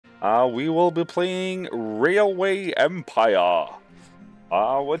We will be playing Railway Empire,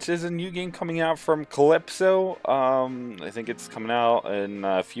 which is a new game coming out from Calypso. I think it's coming out in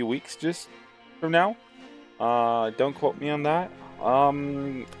a few weeks just from now. Don't quote me on that.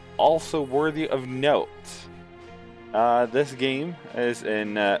 Also worthy of note, this game is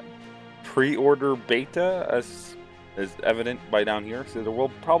in pre-order beta, as is evident by down here. So there will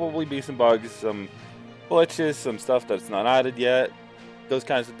probably be some bugs, some glitches, some stuff that's not added yet. Those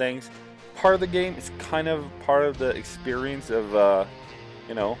kinds of things. Part of the game is kind of part of the experience of,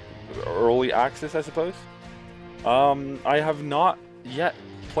 you know, early access, I suppose. I have not yet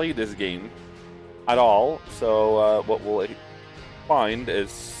played this game at all, so what we'll find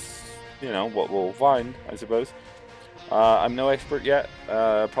is, you know, what we'll find, I suppose. I'm no expert yet.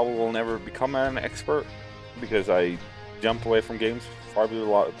 Probably will never become an expert because I jumped away from games far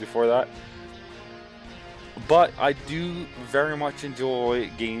before that. But I do very much enjoy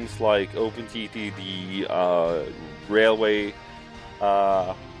games like OpenTTD,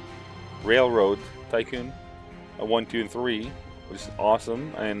 Railroad Tycoon 1, 2, and 3, which is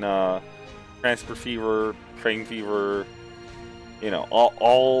awesome, and Transport Fever, Train Fever, you know,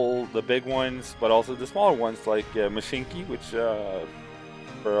 all the big ones, but also the smaller ones like Machinki, which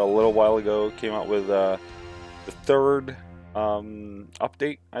for a little while ago came out with the third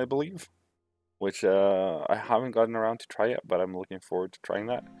update, I believe, which I haven't gotten around to try yet, but I'm looking forward to trying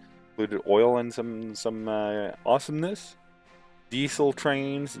that. Included oil and some awesomeness, diesel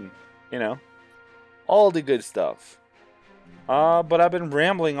trains, and you know, all the good stuff. But I've been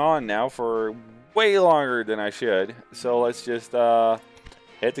rambling on now for way longer than I should, so let's just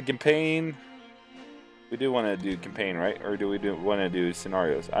hit the campaign. We do want to do campaign, right? Or do we want to do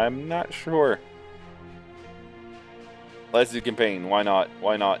scenarios? I'm not sure. Let's do campaign. Why not?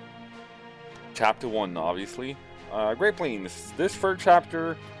 Why not? Chapter 1, obviously. Great Plains. This first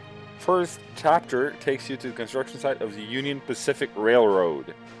chapter takes you to the construction site of the Union Pacific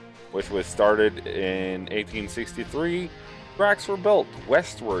Railroad, which was started in 1863. Tracks were built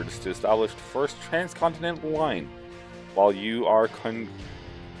westwards to establish the first transcontinental line. While you are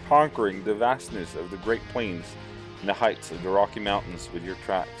conquering the vastness of the Great Plains and the heights of the Rocky Mountains with your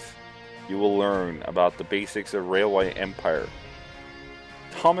tracks, you will learn about the basics of railway empire.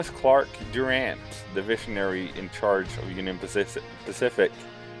 Thomas Clark Durant, the visionary in charge of Union Pacific,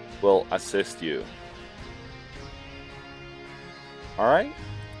 will assist you. Alright?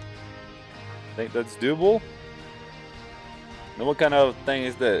 Think that's doable? Now what kind of thing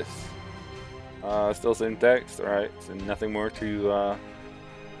is this? Still same text, alright, so nothing more to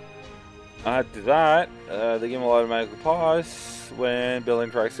add to that. The game will automatically pause when building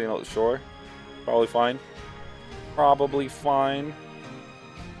tracks signal at the shore. Probably fine. Probably fine.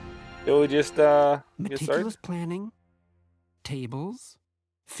 Shall we just get started? Meticulous planning, tables,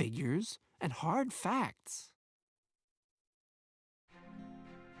 figures, and hard facts.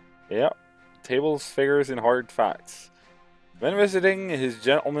 Yep. Tables, figures, and hard facts. When visiting his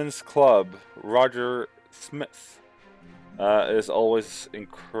gentleman's club, Roger Smith is always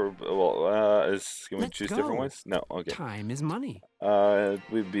incredible. Can we choose different ones? No, okay. Time is money.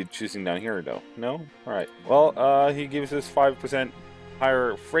 We'd be choosing down here, though. No? Alright. Well, he gives us 5%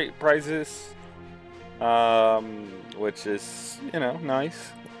 higher freight prices, which is, you know,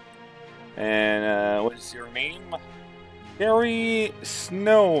 nice. And what's your name? Harry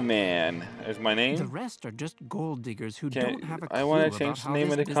Snowman is my name. The rest are just gold diggers who don't have a clue. I want to change the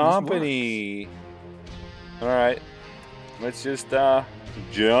name of the company. All right, let's just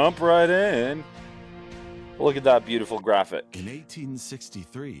jump right in. Look at that beautiful graphic. In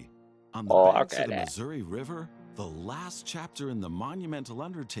 1863, on the banks of the Missouri River, the last chapter in the monumental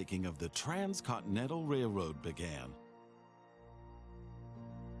undertaking of the Transcontinental Railroad began.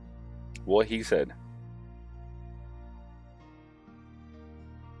 What he said.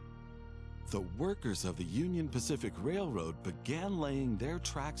 The workers of the Union Pacific Railroad began laying their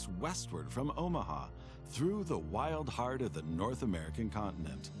tracks westward from Omaha through the wild heart of the North American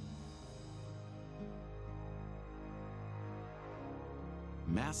continent.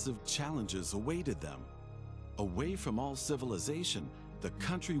 Massive challenges awaited them. Away from all civilization, the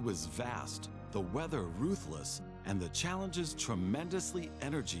country was vast, the weather ruthless, and the challenges tremendously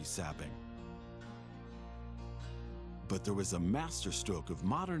energy-sapping. But there was a masterstroke of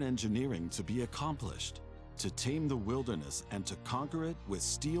modern engineering to be accomplished, to tame the wilderness and to conquer it with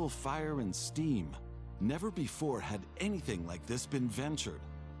steel, fire, and steam. Never before had anything like this been ventured,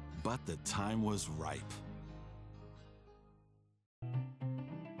 but the time was ripe.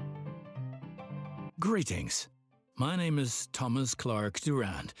 Greetings. My name is Thomas Clark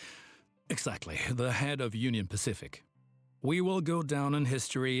Durant. Exactly, the head of Union Pacific. We will go down in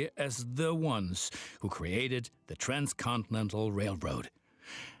history as the ones who created the Transcontinental Railroad.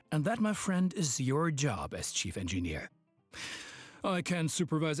 And that, my friend, is your job as chief engineer. I can't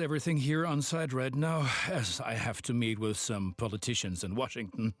supervise everything here on site right now, as I have to meet with some politicians in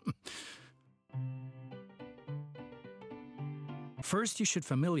Washington. First, you should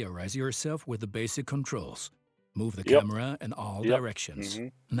familiarize yourself with the basic controls. Move the camera in all directions.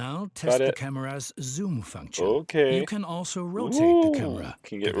 Now, test the camera's zoom function. Okay. You can also rotate the camera.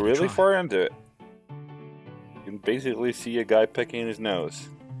 Can get really far into it. You can basically see a guy picking his nose.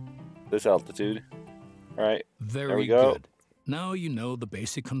 This altitude. All right. There we go. Good. Now you know the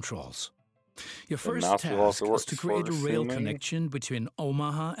basic controls. Your first task is to create a rail connection between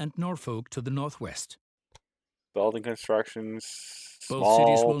Omaha and Norfolk to the northwest. Building constructions. Both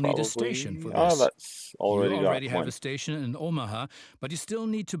cities will need a station for this. Oh, that's already You already have a station in Omaha, but you still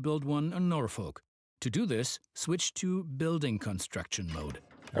need to build one in Norfolk. To do this, switch to building construction mode.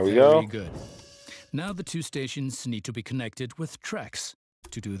 There we go. Very good. Now the two stations need to be connected with tracks.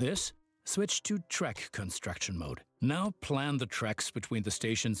 To do this, switch to track construction mode. Now plan the tracks between the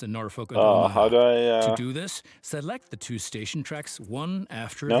stations in Norfolk and Omaha. How do I... To do this, select the two station tracks one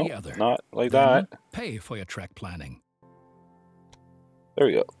after the other. Not like then that. Pay for your track planning. There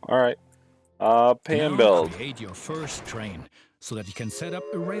we go. All right. Pay and build. Create your first train so that you can set up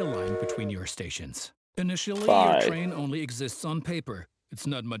a rail line between your stations. Initially, Bye. your train only exists on paper. It's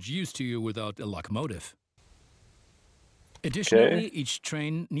not much use to you without a locomotive. Additionally, each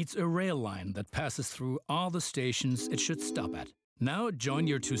train needs a rail line that passes through all the stations it should stop at. Now join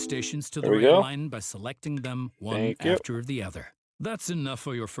your two stations to the rail line by selecting them one after the other. That's enough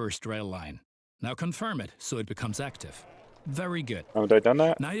for your first rail line. Now confirm it so it becomes active. Very good. Haven't I done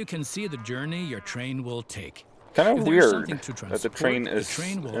that? Now you can see the journey your train will take. Kind of weird that the train is,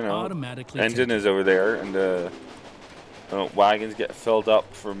 automatically engine is over there and the wagons get filled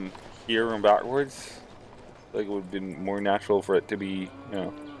up from here and backwards. Like it would be more natural for it to be,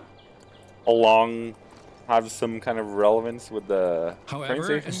 have some kind of relevance with the train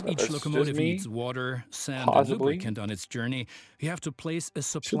station. As each locomotive needs water, sand, and lubricant on its journey, you have to place a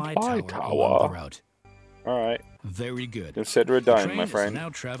supply tower along the route. All right. Very good. Consider it done, my friend. The train is now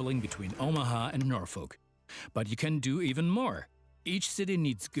traveling between Omaha and Norfolk. But you can do even more. Each city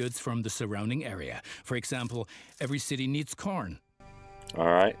needs goods from the surrounding area. For example, every city needs corn. All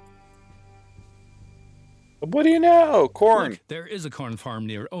right. What do you know? Corn. Look, there is a corn farm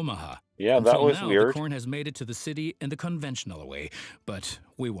near Omaha. Yeah, that was weird. The corn has made it to the city in the conventional way, but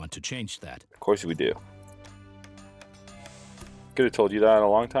we want to change that. Of course we do. Could have told you that a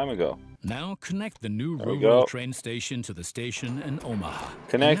long time ago. Now connect the new rural train station to the station in Omaha.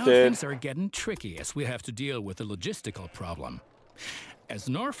 Connected. Now things are getting tricky as we have to deal with a logistical problem. As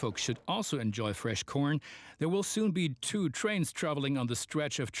Norfolk should also enjoy fresh corn, there will soon be two trains traveling on the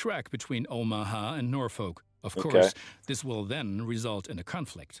stretch of track between Omaha and Norfolk. Of course, this will then result in a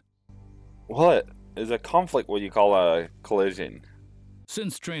conflict. What is a conflict? What you call a collision?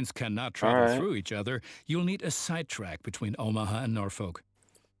 Since trains cannot travel through each other, you'll need a sidetrack between Omaha and Norfolk.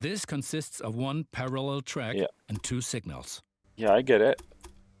 This consists of one parallel track and two signals. Yeah, I get it.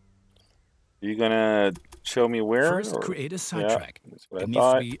 You gonna show me where? First, create a sidetrack. It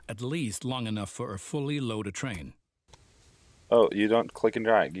needs to be at least long enough for a fully loaded train. Oh, you don't click and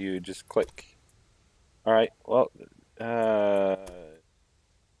drag. You just click. All right. Well,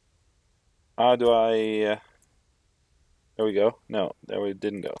 how do I... there we go. No, there we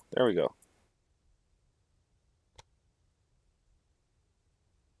didn't go. There we go.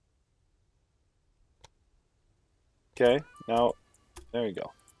 Okay, now, there we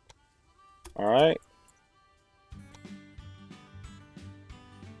go. All right.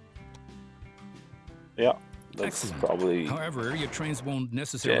 Yeah, that's probably... However, your trains won't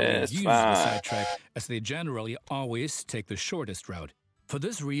necessarily use the sidetrack, as they generally always take the shortest route. For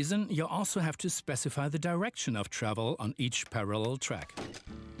this reason, you'll also have to specify the direction of travel on each parallel track.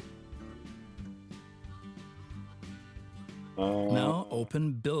 Now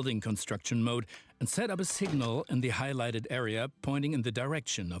open building construction mode and set up a signal in the highlighted area pointing in the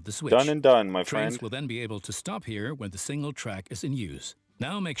direction of the switch. Done and done, my friend. Trains will then be able to stop here when the single track is in use.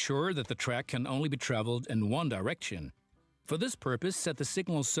 Now make sure that the track can only be traveled in one direction. For this purpose, set the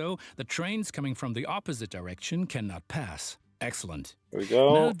signal so the trains coming from the opposite direction cannot pass. Excellent. There we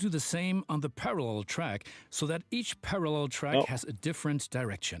go. Now do the same on the parallel track so that each parallel track has a different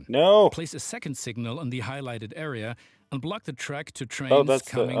direction. Place a second signal in the highlighted area and block the track to trains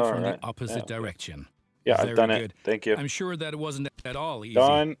coming from the opposite direction. Yeah, I've done it. Thank you. I'm sure that it wasn't at all easy.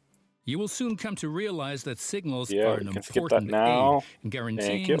 Done. You will soon come to realize that signals Yeah, are an we can skip that important now. aid in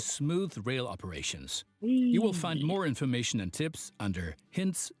guaranteeing smooth rail operations. You will find more information and tips under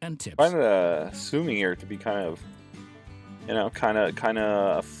Hints and Tips. Kind of assuming here to be kind of, you know, kind of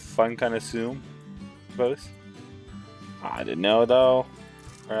a fun kind of assume, I suppose. I didn't know though.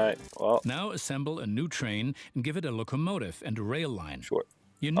 All right, well. Now assemble a new train and give it a locomotive and a rail line. Sure.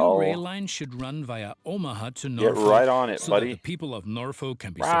 Your new rail line should run via Omaha to Norfolk. Get right on it, so buddy. that the people of Norfolk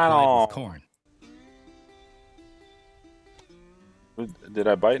can be supplied with corn. Did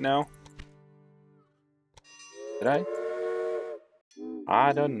I bite now? Did I?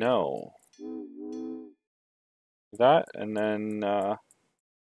 I don't know. That and then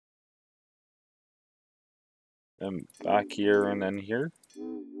back here and then here.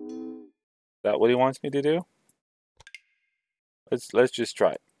 Is that what he wants me to do? Let's just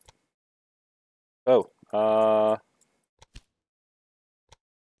try it. Oh,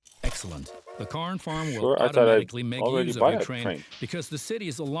 Excellent. The corn farm will automatically make use of your train because the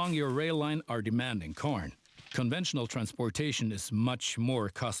cities along your rail line are demanding corn. Conventional transportation is much more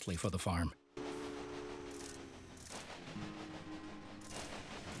costly for the farm.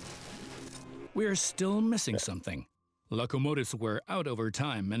 We are still missing something. Locomotives wear out over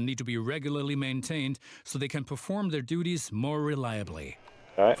time and need to be regularly maintained so they can perform their duties more reliably.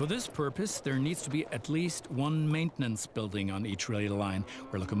 For this purpose, there needs to be at least one maintenance building on each rail line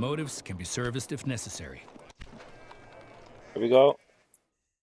where locomotives can be serviced if necessary. Here we go.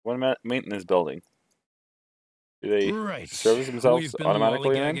 One maintenance building. Do they service themselves We've been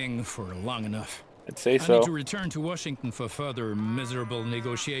automatically? Lollygagging for long enough. I'd say so. I need to return to Washington for further miserable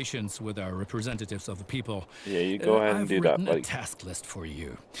negotiations with our representatives of the people. Yeah, you go ahead and do that, buddy. I've written a task list for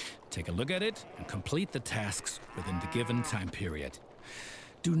you. Take a look at it and complete the tasks within the given time period.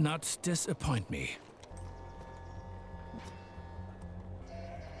 Do not disappoint me.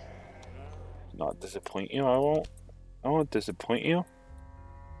 Not disappoint you. I won't disappoint you. All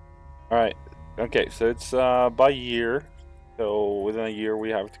right. Okay. So it's by year. So within a year, we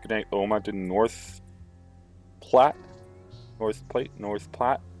have to connect Omaha to North Platte,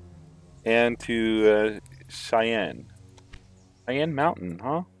 and to Cheyenne Mountain,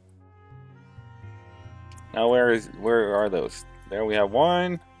 huh? Now where are those? There we have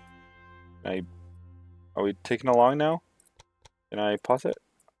one. Are we taking along now? Can I pause it?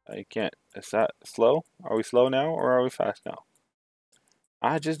 I can't. Is that slow? Are we slow now or are we fast now?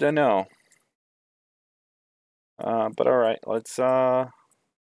 I just don't know. But all right, let's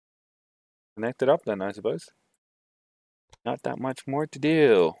connect it up then, I suppose. Not that much more to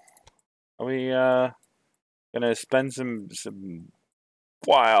do. Are we gonna spend some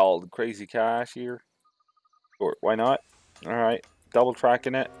wild, crazy cash here? Sure, why not? All right, double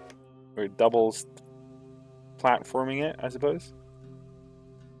tracking it, or double platforming it, I suppose.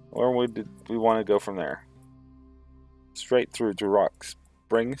 Or would we want to go from there? Straight through to Rock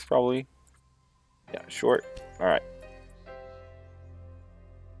Springs, probably. Yeah, short. All right.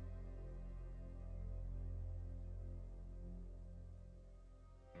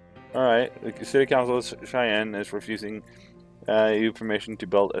 All right. The City Council of Cheyenne is refusing you permission to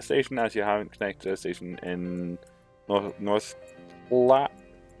build a station as you haven't connected a station in North Platte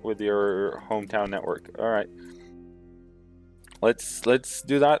with your hometown network. All right. Let's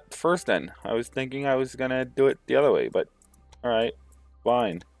do that first then. I was thinking I was gonna do it the other way, but all right,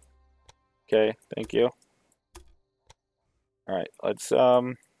 fine. Okay, thank you. All right, let's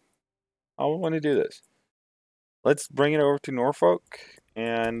I want to do this. Let's bring it over to Norfolk,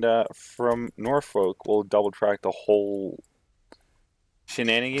 and from Norfolk we'll double track the whole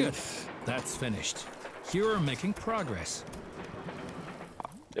shenanigans. Good. That's finished. You're making progress.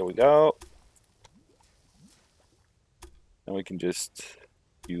 There we go. And we can just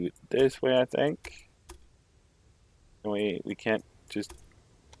do it this way, I think. And we can't just.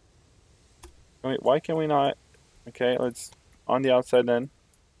 Wait, why can we not? Okay, let's on the outside then.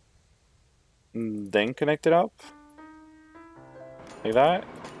 And then connect it up. Like that.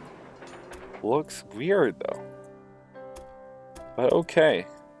 Looks weird though. But okay.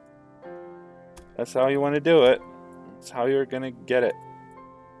 That's how you want to do it. That's how you're gonna get it.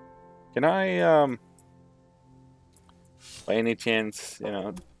 Can I by any chance,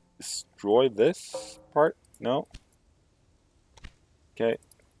 destroy this part? No. Okay.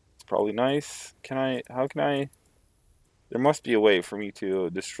 It's probably nice. How can I? There must be a way for me to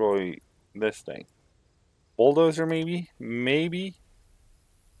destroy this thing. Bulldozer maybe? Maybe?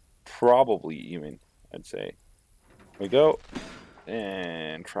 Probably even, I'd say. Here we go.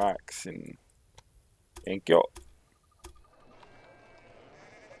 And tracks and thank you.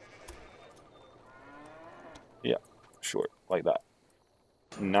 Yeah, short, like that.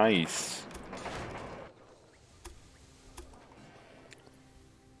 Nice.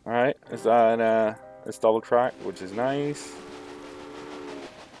 Alright, is that it's double track, which is nice.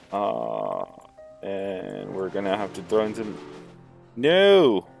 And we're gonna have to throw in some.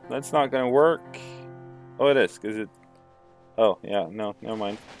 No, that's not gonna work. Oh, it is, because it. Oh, yeah, no, never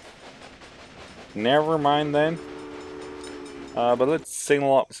mind. Never mind then. But let's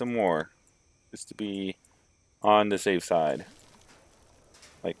signal up some more, just to be on the safe side.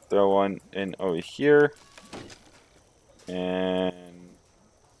 Like throw one in over here, and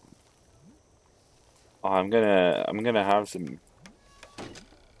I'm gonna have some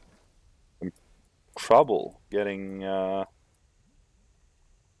trouble getting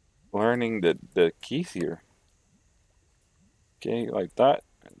learning the keys here. Okay, like that.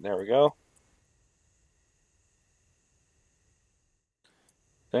 There we go.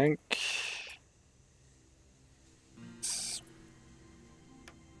 Think.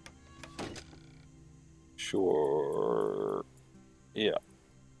 Sure. Yeah.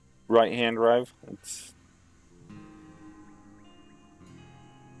 Right hand drive. It's.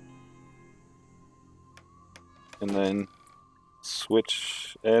 And then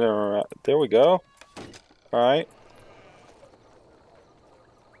switch it around. There we go. Alright.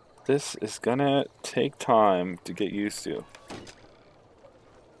 This is gonna take time to get used to.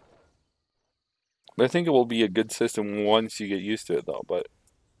 I think it will be a good system once you get used to it, though. But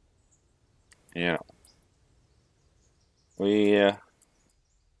yeah,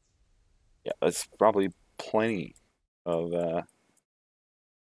 yeah, that's probably plenty of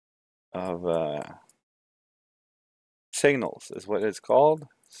signals, is what it's called.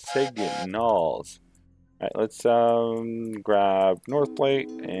 Signals. All right, let's grab North Plate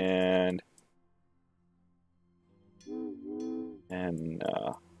and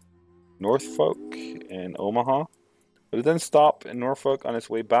Norfolk and Omaha. But it didn't stop in Norfolk on its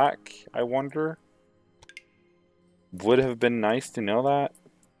way back, I wonder. Would have been nice to know that.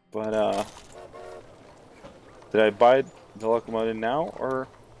 But, did I buy the locomotive now, or?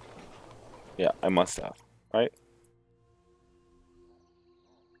 Yeah, I must have, right?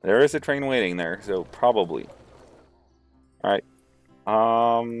 There is a train waiting there, so probably. Alright.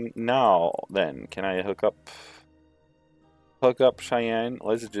 Now, then, can I hook up Cheyenne?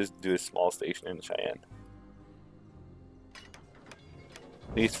 Let's just do a small station in Cheyenne.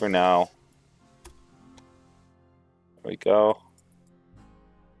 At least for now. There we go.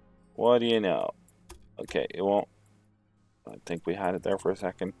 What do you know? Okay, it won't. I think we had it there for a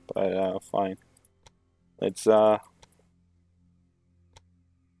second, but fine. Let's yeah,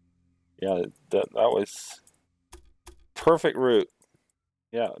 that was perfect route.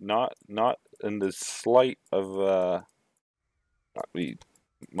 Yeah, not in the slight of we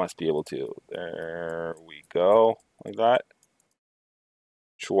must be able to. There we go, like that.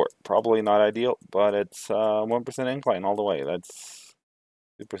 Sure, probably not ideal, but it's 1% incline all the way. That's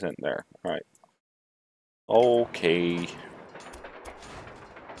 2% there. All right. Okay.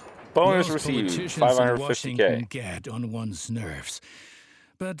 Bonus Those received, politicians in 550K. Washington get on one's nerves.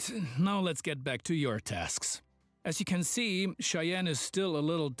 But now let's get back to your tasks. As you can see, Cheyenne is still a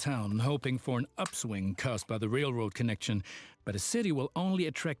little town hoping for an upswing caused by the railroad connection, but a city will only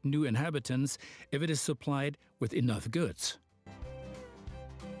attract new inhabitants if it is supplied with enough goods.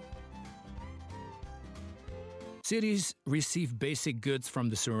 Cities receive basic goods from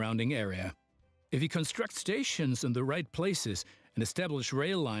the surrounding area. If you construct stations in the right places and establish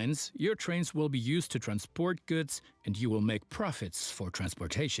rail lines, your trains will be used to transport goods and you will make profits for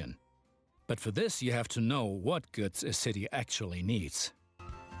transportation. But for this, you have to know what goods a city actually needs.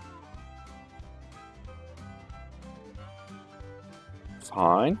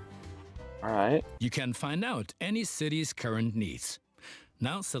 Fine. All right. You can find out any city's current needs.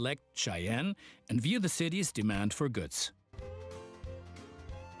 Now select Cheyenne and view the city's demand for goods.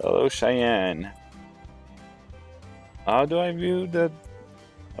 Hello, Cheyenne. How do I view the...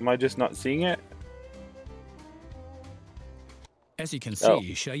 Am I just not seeing it? As you can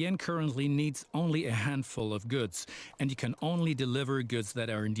see, Cheyenne currently needs only a handful of goods, and you can only deliver goods that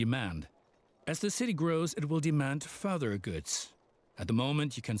are in demand. As the city grows, it will demand further goods. At the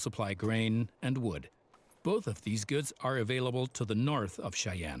moment, you can supply grain and wood. Both of these goods are available to the north of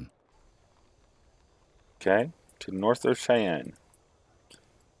Cheyenne. Okay, to the north of Cheyenne.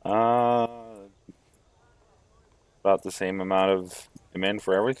 About the same amount of demand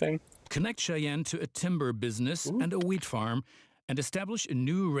for everything. Connect Cheyenne to a timber business and a wheat farm, and establish a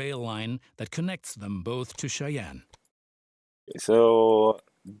new rail line that connects them both to Cheyenne. So,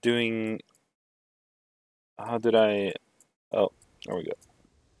 doing... How did I... Oh, there we go.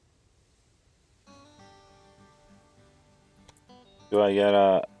 Do I get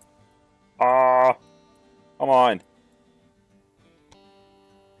a... Ah! Come on!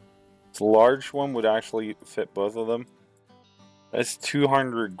 This large one would actually fit both of them. That's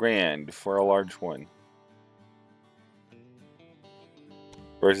 200 grand for a large one.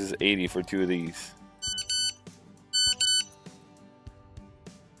 Versus 80 for two of these.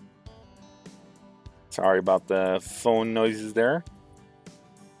 Sorry about the phone noises there.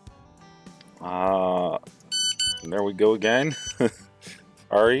 There we go again.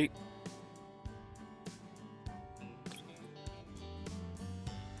 Sorry.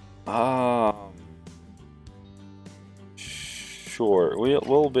 Sure.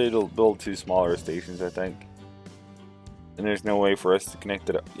 We'll be able to build two smaller stations, I think. And there's no way for us to connect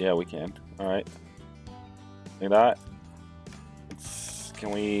it up. Yeah, we can. Alright. Like that.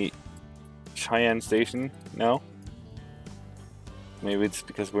 Can we... Cheyenne station? No? Maybe it's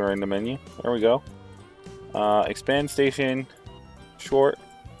because we're in the menu. There we go. Expand station. Short.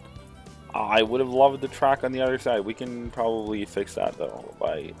 I would have loved the track on the other side. We can probably fix that though.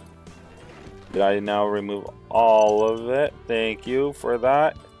 Did I now remove all of it? Thank you for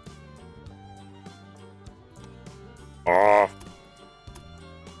that. Oh,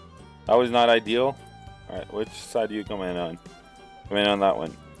 that was not ideal. Alright, which side do you come in on? Come in on that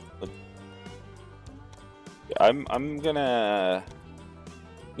one. I'm gonna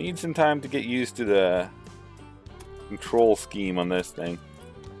need some time to get used to the control scheme on this thing.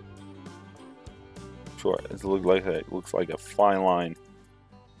 Sure, it looks like a fine line.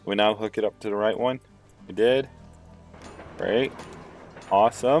 We now hook it up to the right one. We did. Great.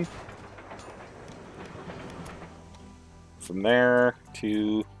 Awesome. From there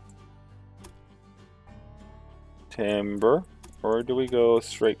to timber, or do we go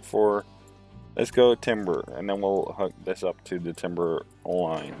straight for... Let's go timber, and then we'll hook this up to the timber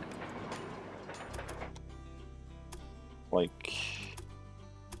line. Like,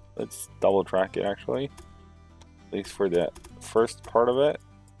 let's double track it actually. At least for the first part of it.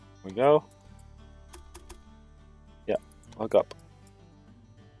 Here we go. Yeah, hook up.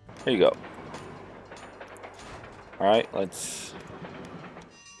 There you go. Alright, let's...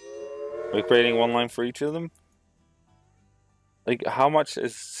 We're creating one line for each of them. Like, how much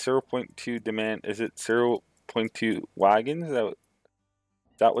is 0.2 demand? Is it 0.2 wagons? Is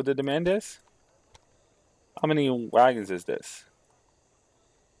that what the demand is? How many wagons is this?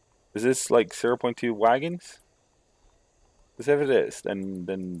 Is this like 0.2 wagons? Because if it is,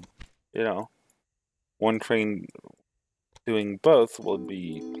 then you know, one train doing both would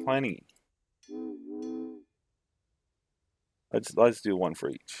be plenty. Let's do one for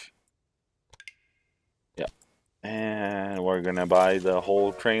each. Yeah. And we're gonna buy the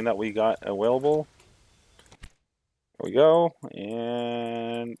whole train that we got available. There we go.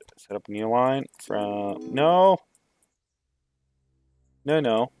 And set up a new line from... No!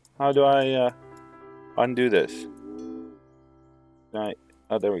 No. How do I undo this? Right.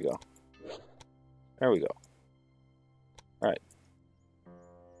 Oh, there we go. There we go. Alright.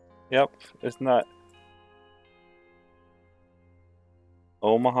 Yep, isn't that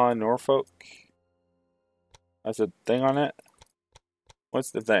Omaha, Norfolk? That's a thing on it?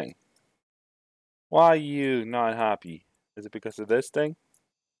 What's the thing? Why are you not happy? Is it because of this thing?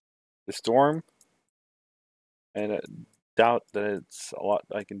 The storm? And I doubt that it's a lot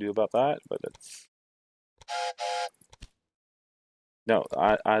I can do about that, but it's... No,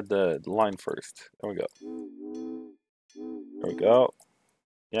 I add the line first. There we go. There we go.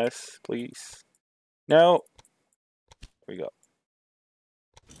 Yes, please. No! There we go.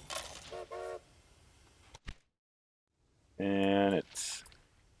 And it's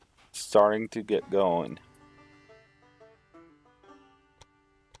starting to get going.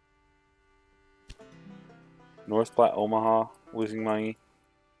 North Platte, Omaha, losing money.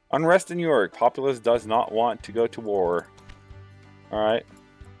 Unrest in New York. Populace does not want to go to war. Alright.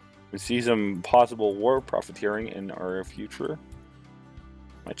 We see some possible war profiteering in our future.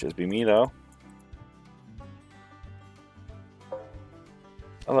 Might just be me though.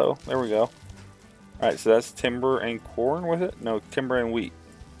 Hello, there we go. Alright, so that's timber and corn, was it? No, timber and wheat.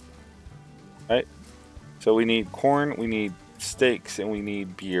 Right? So we need corn, we need steaks, and we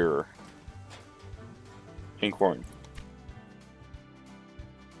need beer. And corn.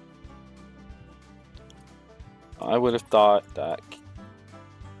 I would have thought that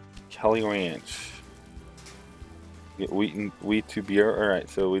Kelly Ranch. Get wheat to beer. Alright,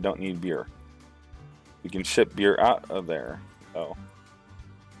 so we don't need beer. We can ship beer out of there. So,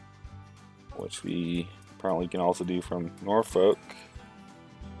 which we apparently can also do from Norfolk.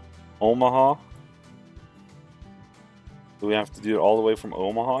 Omaha. Do we have to do it all the way from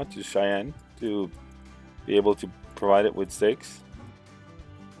Omaha to Cheyenne to be able to provide it with steaks?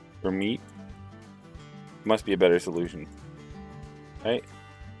 For meat. Must be a better solution. Right?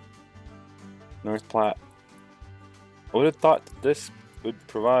 North Platte. I would have thought that this would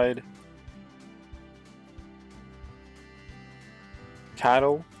provide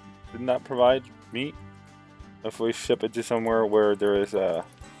cattle. Didn't that provide meat? If we ship it to somewhere where there is a...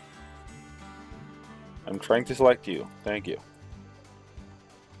 I'm trying to select you. Thank you.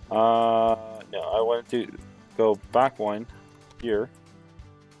 No, I wanted to go back one here.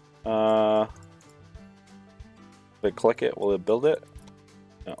 If I click it, will it build it?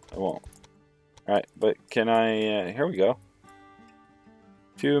 No, it won't. Alright, but can I... here we go.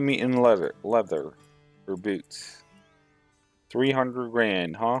 2 meat and leather for boots. 300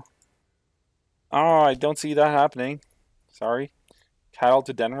 grand, huh? Oh, I don't see that happening. Sorry. Cattle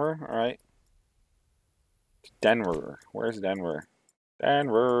to Denver? Alright. Denver. Where's Denver?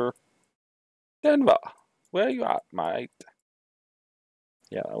 Denver. Denver. Where you at, mate?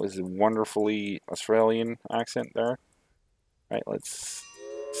 Yeah, that was a wonderfully Australian accent there. Right, let's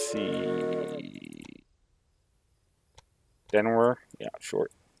see. Denver. Yeah,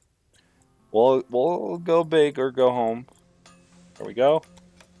 short. We'll go big or go home. There we go.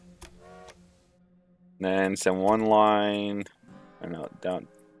 And then send one line. I know, down.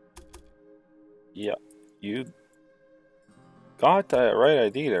 Yeah, you got that right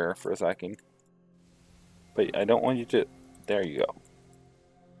ID there for a second. But I don't want you to... There you go.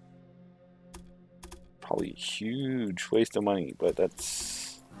 Probably a huge waste of money, but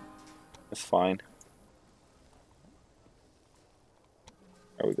that's fine.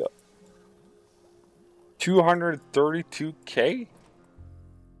 There we go. 232K?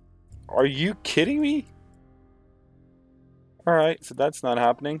 Are you kidding me? Alright, so that's not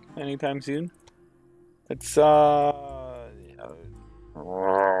happening anytime soon. It's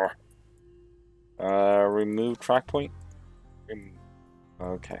remove track point.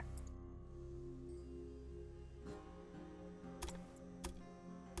 Okay.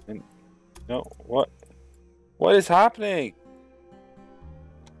 And no, what is happening?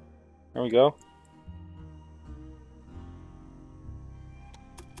 There we go.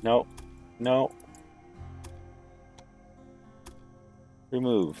 No, no.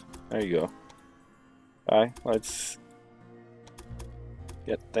 Remove. There you go. Alright, let's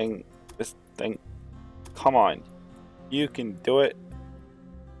get this thing. Come on. You can do it.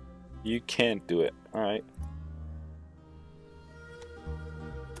 You can't do it. Alright.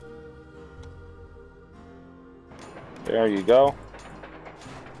 There you go.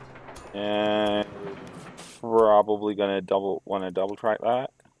 And probably gonna want to double track that.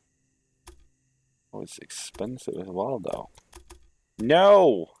 Oh, it's expensive as well though.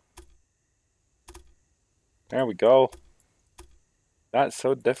 No! There we go. That's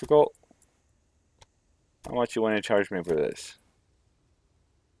so difficult. How much you want to charge me for this?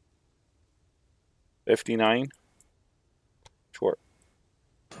 59? Sure.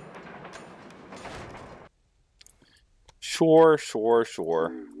 Sure.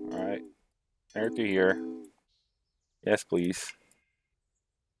 Alright. There to here. Yes, please.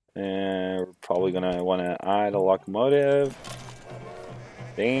 And we're probably gonna want to add a locomotive.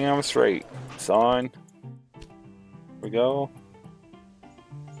 Damn straight, son. Here we go.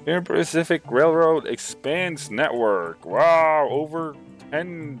 Union Pacific Railroad expands network. Wow, over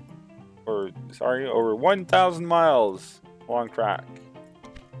 1,000 miles long track.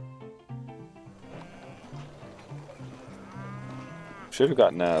 Should have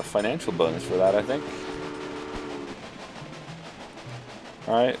gotten a financial bonus for that, I think.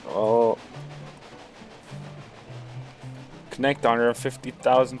 Alright, well... Connect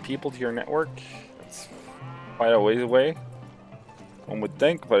 150,000 people to your network. That's quite a ways away. One would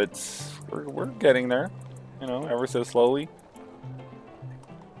think, but we're getting there. You know, ever so slowly.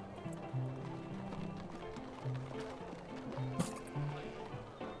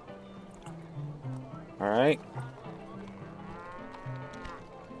 Alright.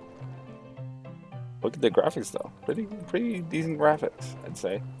 Look at the graphics though. Pretty decent graphics, I'd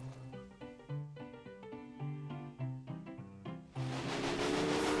say.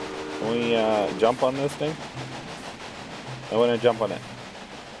 Can we jump on this thing? I want to jump on it.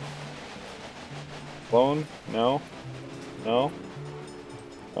 Clone? No? No?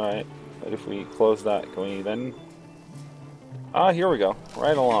 Alright. But if we close that, can we then... Ah, here we go.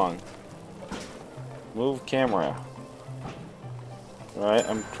 Right along. Move camera. Alright,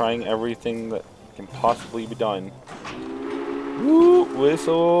 I'm trying everything that can possibly be done. Woo!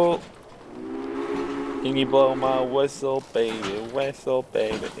 Whistle! Can you blow my whistle, baby? Whistle,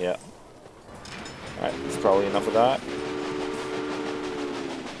 baby. Yeah. Alright, that's probably enough of that.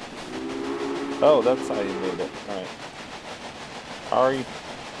 Oh, that's how you made it. Alright. Sorry.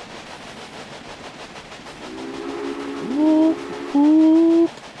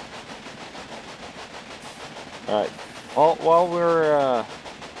 Alright, while we're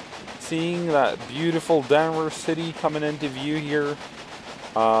seeing that beautiful Denver city coming into view here,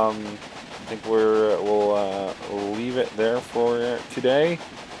 I think we'll leave it there for today,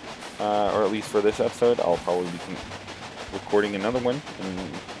 or at least for this episode. I'll probably be recording another one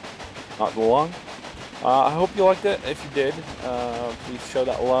in not too long. I hope you liked it. If you did, please show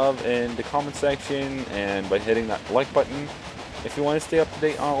that love in the comment section and by hitting that like button. If you want to stay up to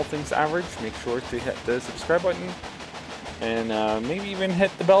date on all things average, make sure to hit the subscribe button and maybe even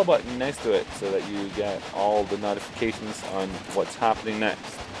hit the bell button next to it so that you get all the notifications on what's happening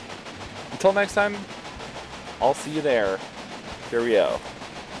next. Until next time, I'll see you there. Cheerio.